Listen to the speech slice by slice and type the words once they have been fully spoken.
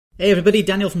Hey everybody,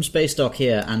 Daniel from Spacedock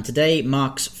here, and today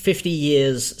marks 50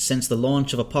 years since the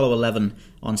launch of Apollo 11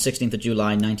 on 16th of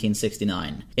July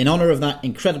 1969. In honor of that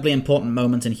incredibly important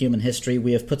moment in human history,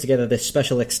 we have put together this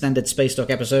special extended Spacedock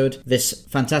episode. This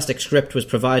fantastic script was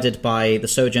provided by the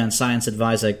SATURN science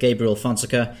advisor Gabriel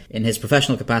Fonseca in his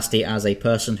professional capacity as a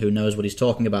person who knows what he's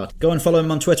talking about. Go and follow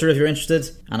him on Twitter if you're interested,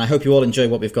 and I hope you all enjoy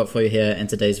what we've got for you here in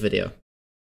today's video.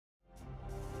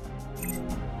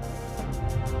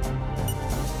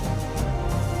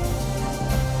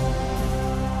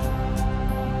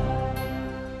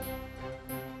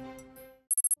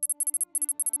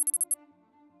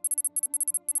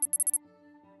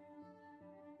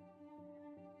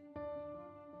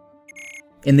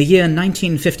 In the year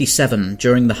 1957,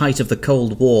 during the height of the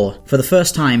Cold War, for the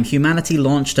first time humanity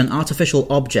launched an artificial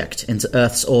object into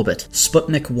Earth's orbit,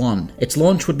 Sputnik 1. Its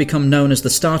launch would become known as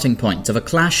the starting point of a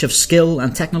clash of skill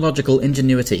and technological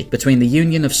ingenuity between the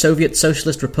Union of Soviet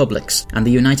Socialist Republics and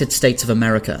the United States of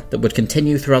America that would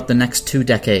continue throughout the next 2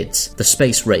 decades, the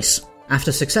space race.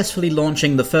 After successfully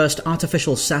launching the first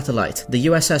artificial satellite, the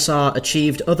USSR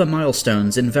achieved other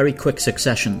milestones in very quick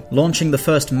succession, launching the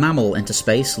first mammal into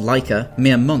space, Laika,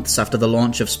 mere months after the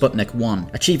launch of Sputnik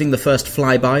 1, achieving the first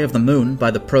flyby of the moon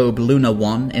by the probe LUNAR 1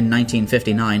 in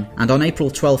 1959, and on April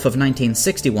 12 of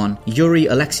 1961, Yuri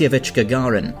Alexeyevich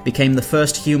Gagarin became the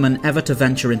first human ever to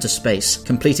venture into space,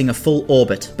 completing a full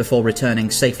orbit before returning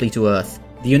safely to Earth.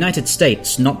 The United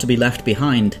States, not to be left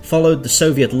behind, followed the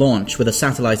Soviet launch with a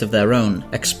satellite of their own,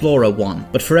 Explorer 1,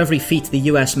 but for every feat the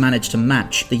US managed to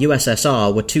match, the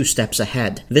USSR were 2 steps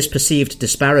ahead. This perceived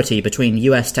disparity between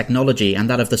US technology and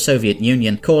that of the Soviet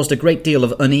Union caused a great deal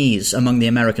of unease among the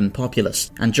American populace,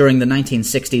 and during the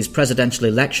 1960s presidential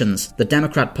elections, the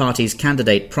Democrat Party's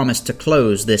candidate promised to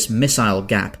close this missile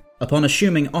gap. Upon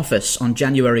assuming office on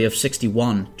January of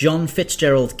 '61, John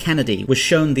Fitzgerald Kennedy was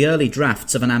shown the early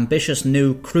drafts of an ambitious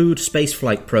new crewed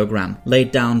spaceflight program laid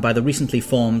down by the recently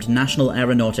formed National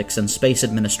Aeronautics and Space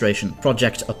Administration,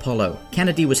 Project Apollo.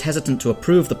 Kennedy was hesitant to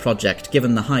approve the project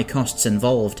given the high costs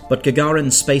involved, but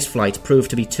Gagarin's spaceflight proved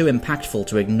to be too impactful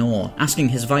to ignore. Asking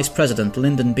his Vice President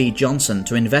Lyndon B. Johnson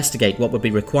to investigate what would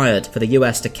be required for the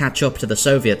US to catch up to the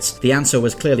Soviets, the answer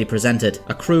was clearly presented.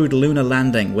 A crewed lunar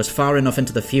landing was far enough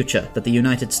into the future that the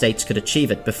United States could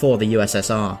achieve it before the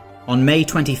USSR. On May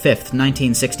 25,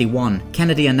 1961,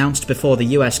 Kennedy announced before the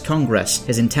US Congress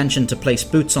his intention to place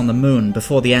boots on the moon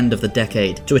before the end of the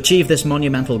decade. To achieve this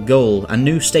monumental goal, a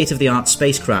new state-of-the-art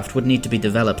spacecraft would need to be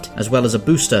developed, as well as a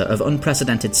booster of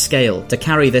unprecedented scale to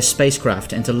carry this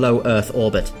spacecraft into low Earth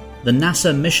orbit. The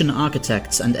NASA mission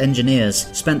architects and engineers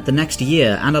spent the next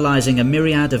year analysing a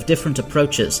myriad of different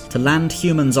approaches to land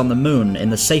humans on the moon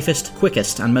in the safest,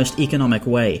 quickest and most economic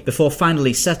way, before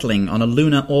finally settling on a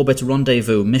lunar orbit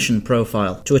rendezvous mission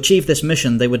profile. To achieve this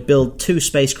mission, they would build 2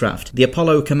 spacecraft, the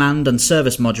Apollo Command and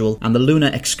Service Module and the Lunar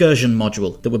Excursion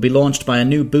Module, that would be launched by a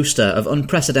new booster of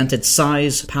unprecedented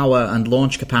size, power and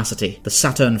launch capacity, the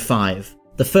SATURNV.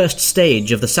 The first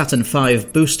stage of the Saturn V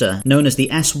booster, known as the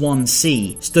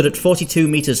S1C, stood at 42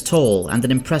 meters tall and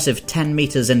an impressive 10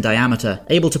 meters in diameter,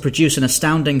 able to produce an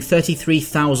astounding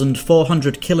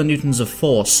 33,400 kilonewtons of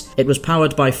force. It was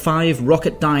powered by 5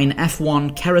 Rocketdyne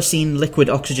F1 kerosene liquid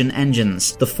oxygen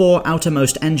engines. The 4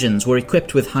 outermost engines were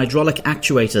equipped with hydraulic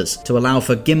actuators to allow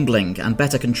for gimbling and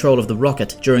better control of the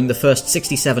rocket during the first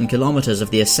 67 kilometers of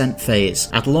the ascent phase.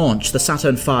 At launch, the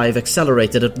Saturn V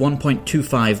accelerated at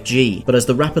 1.25 G, but as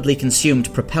the rapidly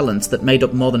consumed propellant that made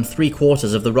up more than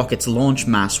 3/4 of the rocket's launch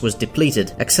mass was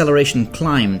depleted, acceleration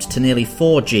climbed to nearly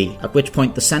 4 G, at which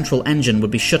point the central engine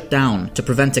would be shut down to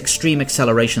prevent extreme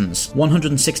accelerations.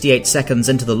 168 seconds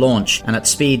into the launch, and at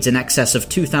speeds in excess of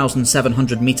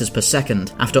 2,700 meters per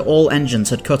second, after all engines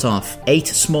had cut off, 8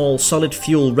 small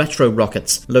solid-fuel retro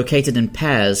rockets, located in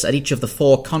pairs at each of the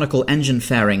 4 conical engine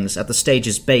fairings at the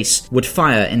stage's base, would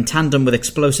fire in tandem with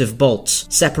explosive bolts,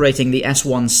 separating the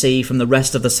S1C from the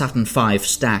rest of the Saturn V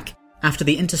stack. After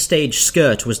the interstage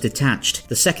skirt was detached,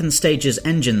 the second stage's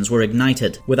engines were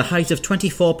ignited. With a height of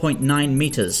 24.9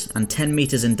 meters and 10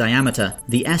 meters in diameter,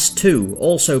 the S2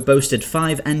 also boasted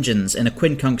 5 engines in a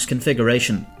quincunx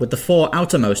configuration, with the 4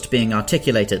 outermost being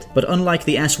articulated, but unlike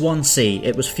the S1C,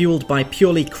 it was fueled by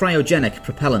purely cryogenic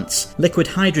propellants. Liquid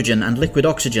hydrogen and liquid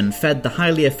oxygen fed the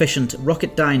highly efficient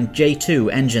Rocketdyne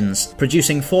J2 engines,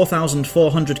 producing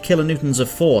 4,400 kilonewtons of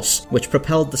force, which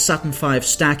propelled the Saturn V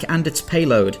stack and its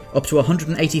payload up to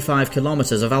 185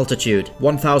 kilometers of altitude,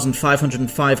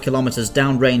 1,505 kilometers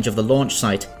downrange of the launch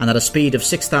site, and at a speed of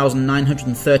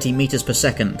 6,930 meters per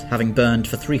second, having burned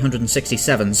for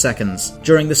 367 seconds.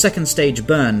 During the second stage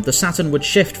burn, the Saturn would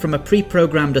shift from a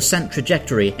pre-programmed ascent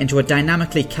trajectory into a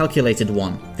dynamically calculated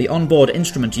one, the onboard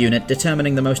instrument unit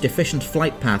determining the most efficient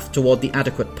flight path toward the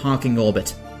adequate parking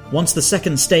orbit. Once the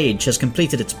second stage has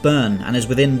completed its burn and is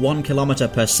within 1 kilometer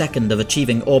per second of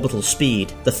achieving orbital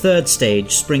speed, the third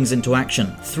stage springs into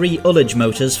action. 3 ullage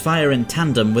motors fire in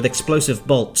tandem with explosive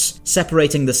bolts,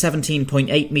 separating the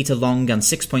 17.8 meter long and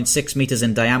 6.6 meters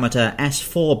in diameter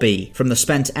S4B from the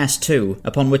spent S2,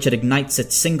 upon which it ignites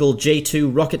its single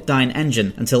J2 Rocketdyne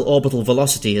engine until orbital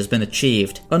velocity has been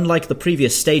achieved. Unlike the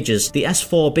previous stages, the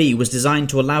S4B was designed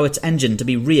to allow its engine to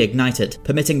be reignited,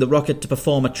 permitting the rocket to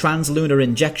perform a translunar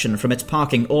injection from its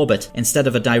parking orbit instead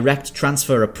of a direct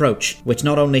transfer approach, which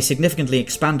not only significantly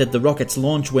expanded the rocket's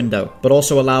launch window, but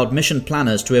also allowed mission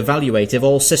planners to evaluate if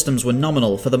all systems were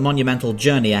nominal for the monumental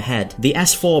journey ahead. The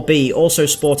S4B also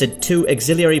sported 2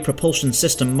 auxiliary propulsion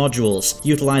system modules,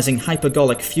 utilizing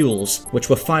hypergolic fuels, which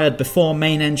were fired before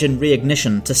main engine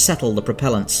reignition to settle the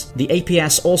propellants. The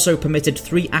APS also permitted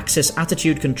 3-axis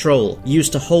attitude control,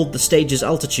 used to hold the stage's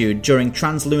altitude during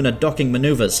translunar docking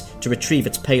maneuvers to retrieve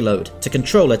its payload. To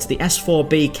control it, the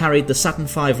S4B carried the Saturn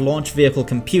V launch vehicle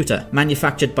computer,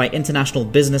 manufactured by International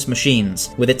Business Machines.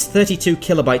 With its 32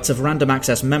 kilobytes of random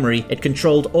access memory, it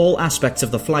controlled all aspects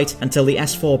of the flight until the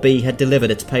S4B had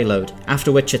delivered its payload,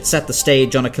 after which it set the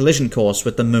stage on a collision course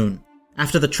with the Moon.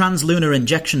 After the translunar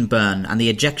injection burn and the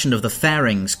ejection of the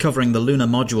fairings covering the lunar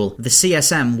module, the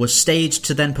CSM was staged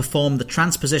to then perform the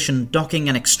transposition docking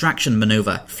and extraction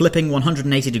maneuver, flipping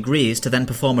 180 degrees to then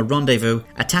perform a rendezvous,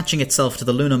 attaching itself to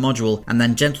the lunar module and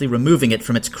then gently removing it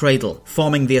from its cradle,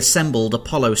 forming the assembled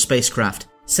Apollo spacecraft.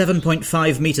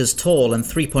 7.5 meters tall and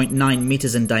 3.9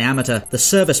 meters in diameter, the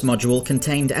service module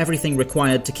contained everything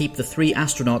required to keep the 3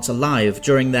 astronauts alive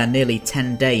during their nearly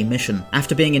 10-day mission.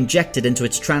 After being injected into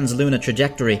its translunar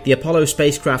trajectory, the Apollo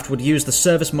spacecraft would use the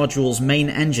service module's main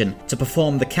engine to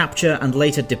perform the capture and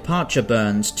later departure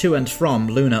burns to and from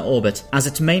lunar orbit. As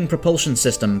its main propulsion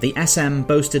system, the SM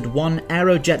boasted one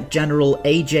Aerojet General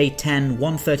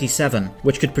AJ-10-137,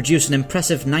 which could produce an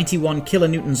impressive 91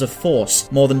 kilonewtons of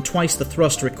force, more than twice the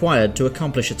thrust required to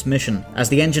accomplish its mission, as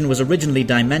the engine was originally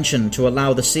dimensioned to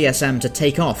allow the CSM to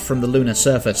take off from the lunar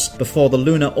surface before the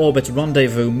Lunar Orbit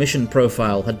Rendezvous mission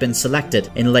profile had been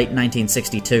selected in late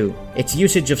 1962. Its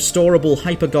usage of storable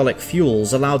hypergolic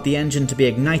fuels allowed the engine to be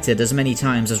ignited as many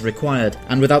times as required,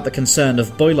 and without the concern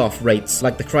of boil-off rates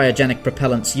like the cryogenic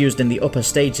propellants used in the upper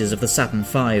stages of the Saturn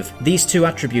V. These 2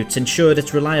 attributes ensured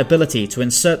its reliability to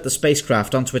insert the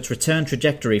spacecraft onto its return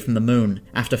trajectory from the Moon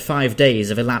after 5 days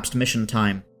of elapsed mission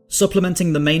time.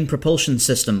 Supplementing the main propulsion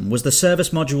system was the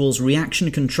service module's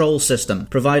reaction control system,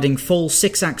 providing full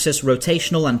 6-axis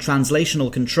rotational and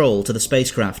translational control to the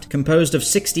spacecraft, composed of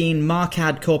 16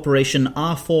 Marcad Corporation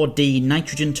R4D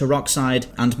nitrogen peroxide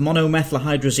and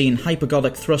monomethylhydrazine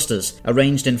hypergolic thrusters,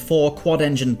 arranged in 4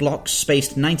 quad-engine blocks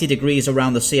spaced 90 degrees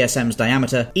around the CSM's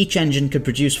diameter. Each engine could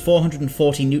produce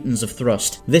 440 newtons of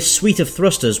thrust. This suite of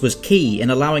thrusters was key in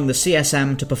allowing the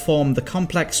CSM to perform the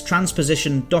complex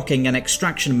transposition, docking and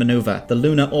extraction maneuver, the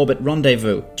Lunar Orbit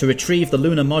Rendezvous, to retrieve the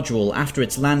lunar module after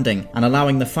its landing and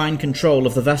allowing the fine control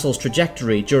of the vessel's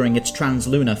trajectory during its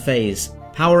translunar phase.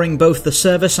 Powering both the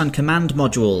service and command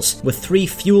modules with 3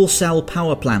 fuel cell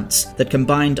power plants that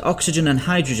combined oxygen and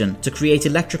hydrogen to create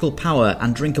electrical power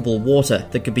and drinkable water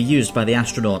that could be used by the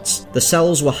astronauts. The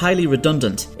cells were highly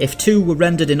redundant. If 2 were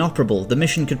rendered inoperable, the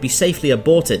mission could be safely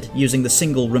aborted using the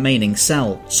single remaining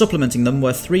cell. Supplementing them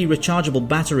were 3 rechargeable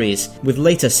batteries, with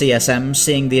later CSMs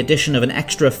seeing the addition of an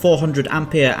extra 400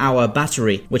 ampere-hour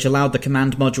battery, which allowed the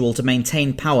command module to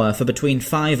maintain power for between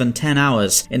 5 and 10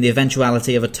 hours in the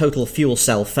eventuality of a total fuel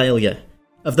cell failure.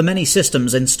 Of the many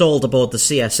systems installed aboard the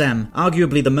CSM,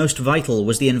 arguably the most vital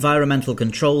was the environmental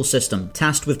control system,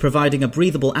 tasked with providing a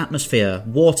breathable atmosphere,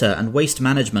 water and waste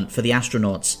management for the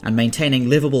astronauts, and maintaining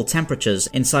livable temperatures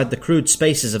inside the crewed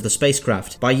spaces of the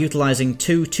spacecraft by utilizing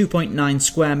 2 2.9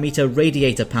 square meter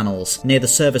radiator panels near the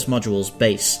service module's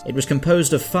base. It was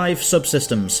composed of 5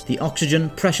 subsystems: the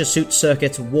oxygen, pressure suit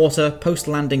circuit, water,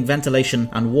 post-landing ventilation,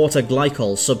 and water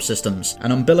glycol subsystems.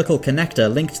 An umbilical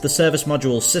connector linked the service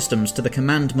module's systems to the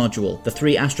command module, the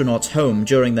 3 astronauts' home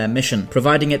during their mission,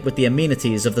 providing it with the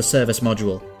amenities of the service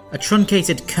module. A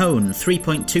truncated cone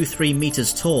 3.23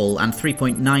 meters tall and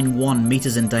 3.91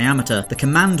 meters in diameter, the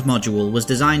command module was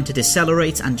designed to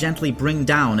decelerate and gently bring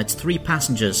down its 3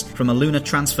 passengers from a lunar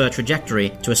transfer trajectory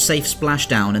to a safe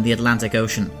splashdown in the Atlantic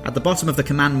Ocean. At the bottom of the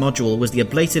command module was the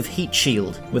ablative heat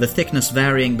shield, with a thickness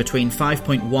varying between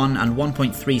 5.1 and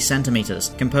 1.3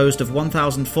 centimeters, composed of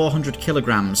 1,400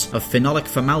 kilograms of phenolic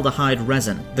formaldehyde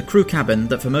resin. The crew cabin,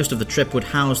 that for most of the trip would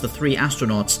house the 3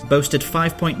 astronauts, boasted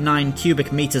 5.9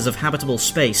 cubic meters of habitable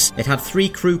space. It had 3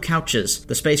 crew couches,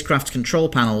 the spacecraft's control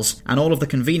panels, and all of the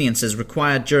conveniences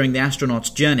required during the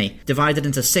astronauts' journey, divided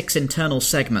into 6 internal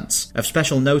segments. Of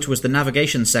special note was the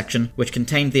navigation section, which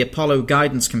contained the Apollo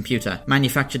guidance computer,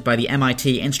 manufactured by the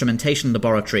MIT Instrumentation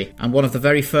Laboratory, and one of the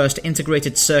very first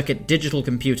integrated circuit digital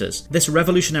computers. This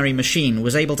revolutionary machine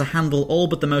was able to handle all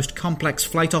but the most complex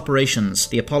flight operations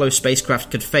the Apollo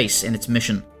spacecraft could face in its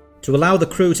mission. To allow the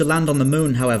crew to land on the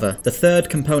moon, however, the third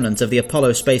component of the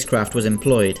Apollo spacecraft was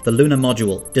employed, the lunar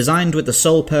module. Designed with the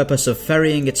sole purpose of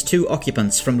ferrying its 2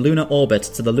 occupants from lunar orbit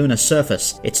to the lunar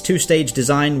surface, its 2-stage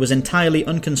design was entirely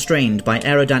unconstrained by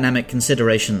aerodynamic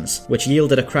considerations, which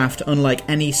yielded a craft unlike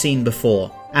any seen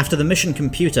before. After the mission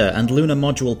computer and lunar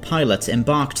module pilot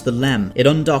embarked the LEM, it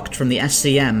undocked from the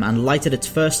SCM and lighted its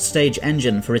first stage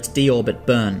engine for its deorbit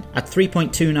burn. At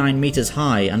 3.29 meters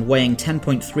high and weighing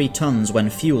 10.3 tons when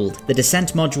fueled, the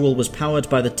descent module was powered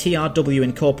by the TRW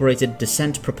Incorporated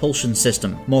Descent Propulsion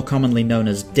System, more commonly known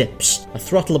as DIPS, a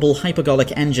throttleable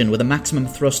hypergolic engine with a maximum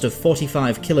thrust of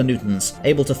 45 kilonewtons,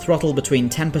 able to throttle between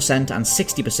 10% and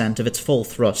 60% of its full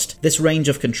thrust. This range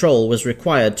of control was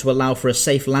required to allow for a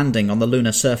safe landing on the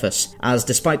lunar surface, as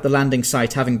despite the landing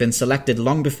site having been selected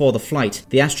long before the flight,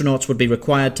 the astronauts would be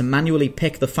required to manually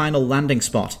pick the final landing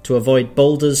spot to avoid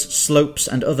boulders, slopes,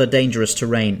 and other dangerous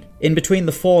terrain. In between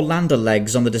the 4 lander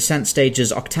legs on the descent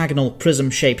stage's octagonal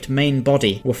prism-shaped main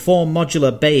body were 4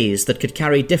 modular bays that could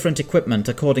carry different equipment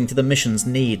according to the mission's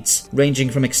needs,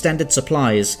 ranging from extended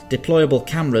supplies, deployable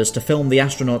cameras to film the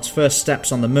astronauts' first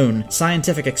steps on the moon,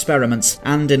 scientific experiments,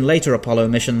 and in later Apollo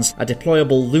missions, a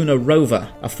deployable lunar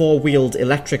rover, a 4-wheeled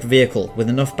electric vehicle with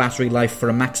enough battery life for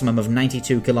a maximum of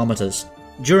 92 kilometers.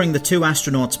 During the 2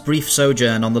 astronauts' brief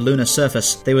sojourn on the lunar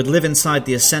surface, they would live inside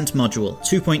the ascent module,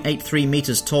 2.83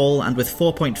 meters tall and with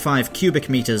 4.5 cubic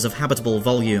meters of habitable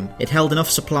volume. It held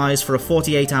enough supplies for a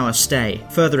 48-hour stay,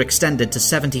 further extended to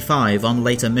 75 on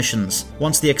later missions.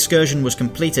 Once the excursion was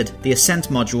completed, the ascent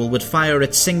module would fire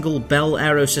its single Bell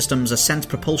Aerosystems Ascent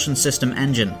Propulsion System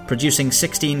engine, producing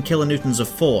 16 kilonewtons of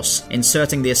force,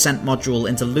 inserting the ascent module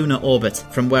into lunar orbit,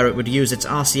 from where it would use its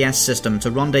RCS system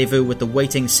to rendezvous with the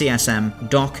waiting CSM,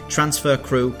 dock, transfer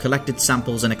crew, collected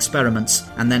samples and experiments,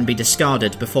 and then be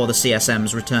discarded before the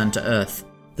CSMs returned to Earth.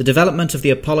 The development of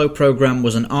the Apollo program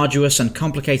was an arduous and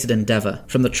complicated endeavour,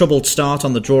 from the troubled start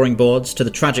on the drawing boards to the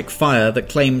tragic fire that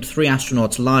claimed 3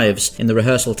 astronauts' lives in the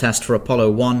rehearsal test for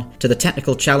Apollo 1, to the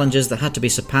technical challenges that had to be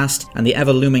surpassed and the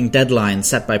ever-looming deadline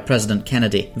set by President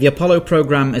Kennedy. The Apollo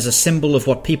program is a symbol of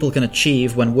what people can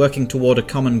achieve when working toward a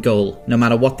common goal, no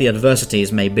matter what the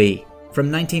adversities may be. From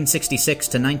 1966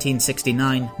 to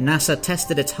 1969, NASA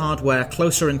tested its hardware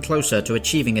closer and closer to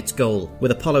achieving its goal,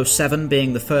 with Apollo 7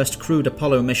 being the first crewed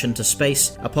Apollo mission to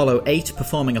space, Apollo 8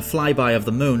 performing a flyby of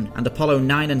the moon, and Apollo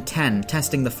 9 and 10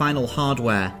 testing the final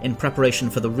hardware in preparation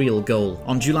for the real goal.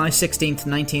 On July 16,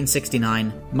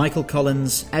 1969, Michael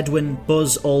Collins, Edwin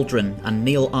Buzz Aldrin, and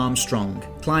Neil Armstrong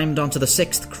climbed onto the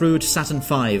 6th crewed Saturn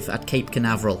V at Cape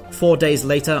Canaveral. 4 days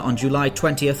later, on July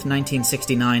 20th,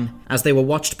 1969, as they were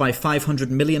watched by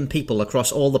 500 million people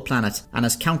across all the planet, and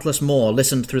as countless more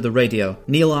listened through the radio,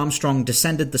 Neil Armstrong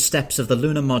descended the steps of the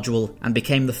lunar module and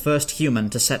became the first human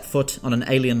to set foot on an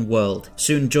alien world,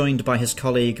 soon joined by his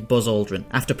colleague Buzz Aldrin.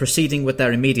 After proceeding with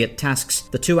their immediate tasks,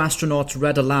 the 2 astronauts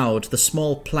read aloud the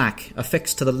small plaque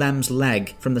affixed to the LEM's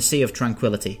leg from the Sea of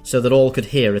Tranquility, so that all could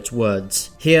hear its words.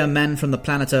 Here men from the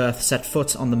planet Earth set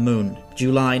foot on the moon,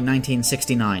 July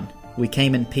 1969. We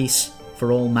came in peace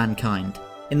for all mankind.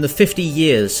 In the 50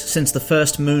 years since the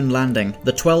first moon landing,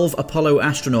 the 12 Apollo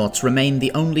astronauts remain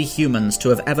the only humans to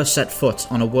have ever set foot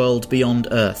on a world beyond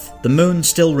Earth. The moon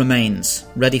still remains,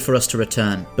 ready for us to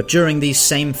return. But during these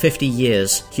same 50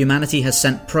 years, humanity has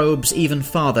sent probes even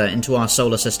farther into our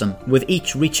solar system. With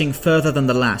each reaching further than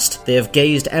the last, they have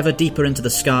gazed ever deeper into the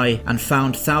sky and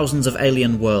found thousands of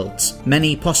alien worlds,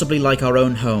 many possibly like our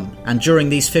own home. And during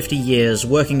these 50 years,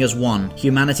 working as one,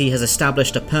 humanity has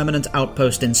established a permanent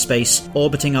outpost in space,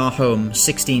 orbiting our home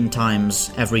 16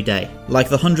 times every day. Like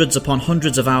the hundreds upon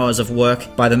hundreds of hours of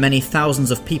work by the many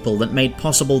thousands of people that made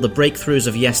possible the breakthroughs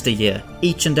of yesteryear,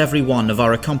 each and every one of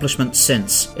our accomplishments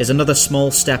since is another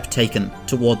small step taken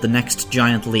toward the next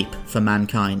giant leap for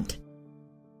mankind.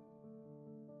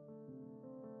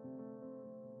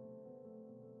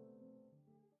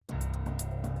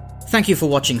 Thank you for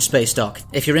watching Spacedock.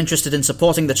 If you're interested in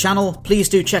supporting the channel, please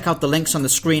do check out the links on the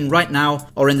screen right now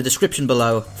or in the description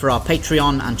below for our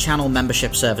Patreon and channel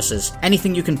membership services.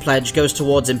 Anything you can pledge goes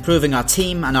towards improving our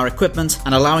team and our equipment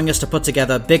and allowing us to put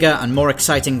together bigger and more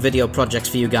exciting video projects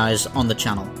for you guys on the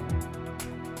channel.